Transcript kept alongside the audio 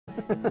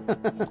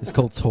It's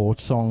called Torch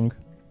Song.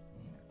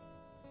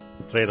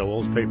 Three of the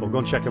Wolves, people. Go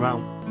and check them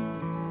out.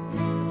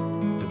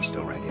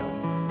 Duggystone Radio.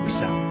 We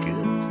sound good.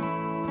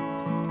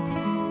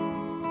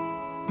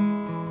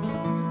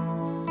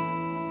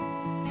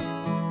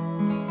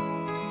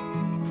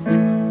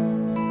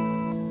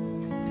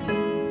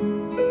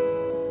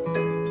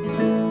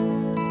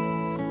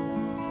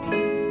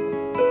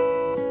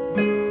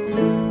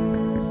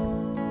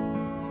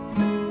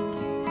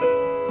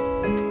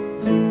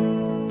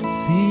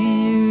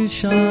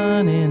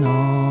 Shining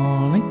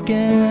on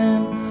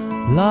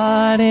again,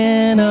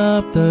 lighting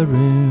up the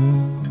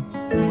room,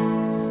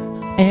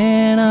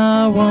 and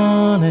I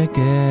wanna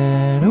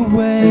get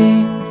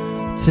away,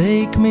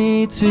 take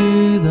me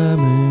to the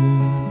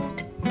moon.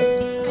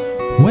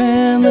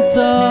 When the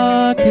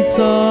dark is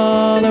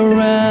all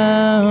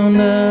around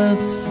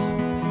us,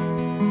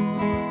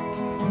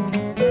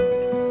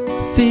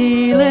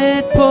 feel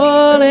it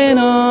pulling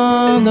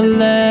on the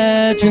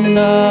legend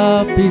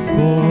of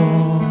before.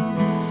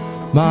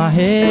 My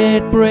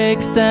head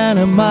breaks down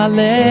and my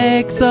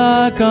legs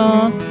are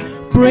gone.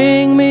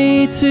 Bring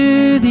me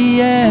to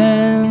the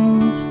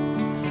end.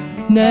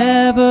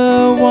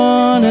 Never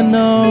wanna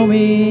know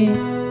me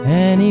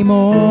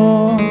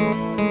anymore.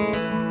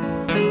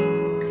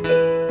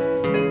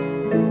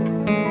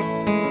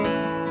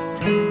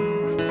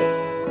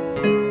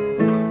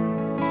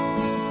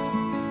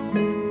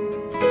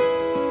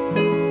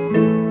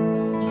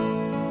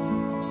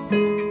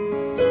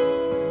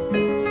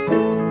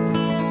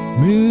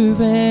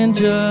 Moving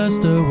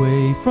just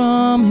away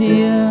from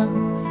here,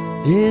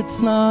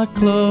 it's not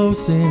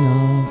close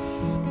enough.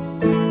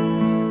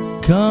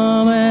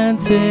 Come and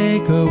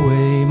take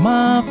away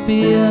my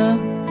fear,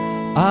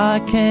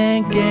 I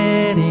can't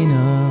get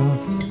enough.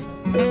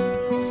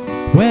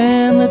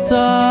 When the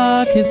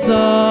dark is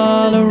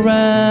all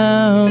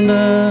around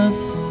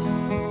us,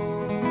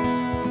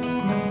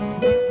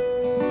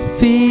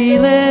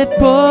 feel it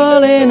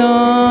pulling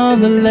on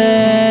the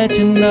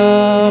legend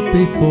of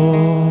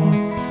before.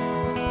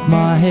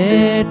 My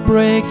head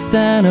breaks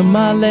down and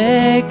my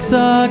legs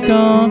are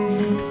gone.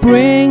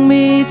 Bring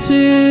me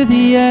to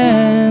the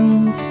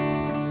end.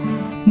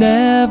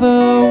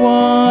 Never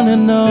wanna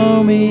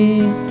know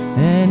me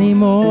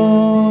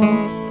anymore.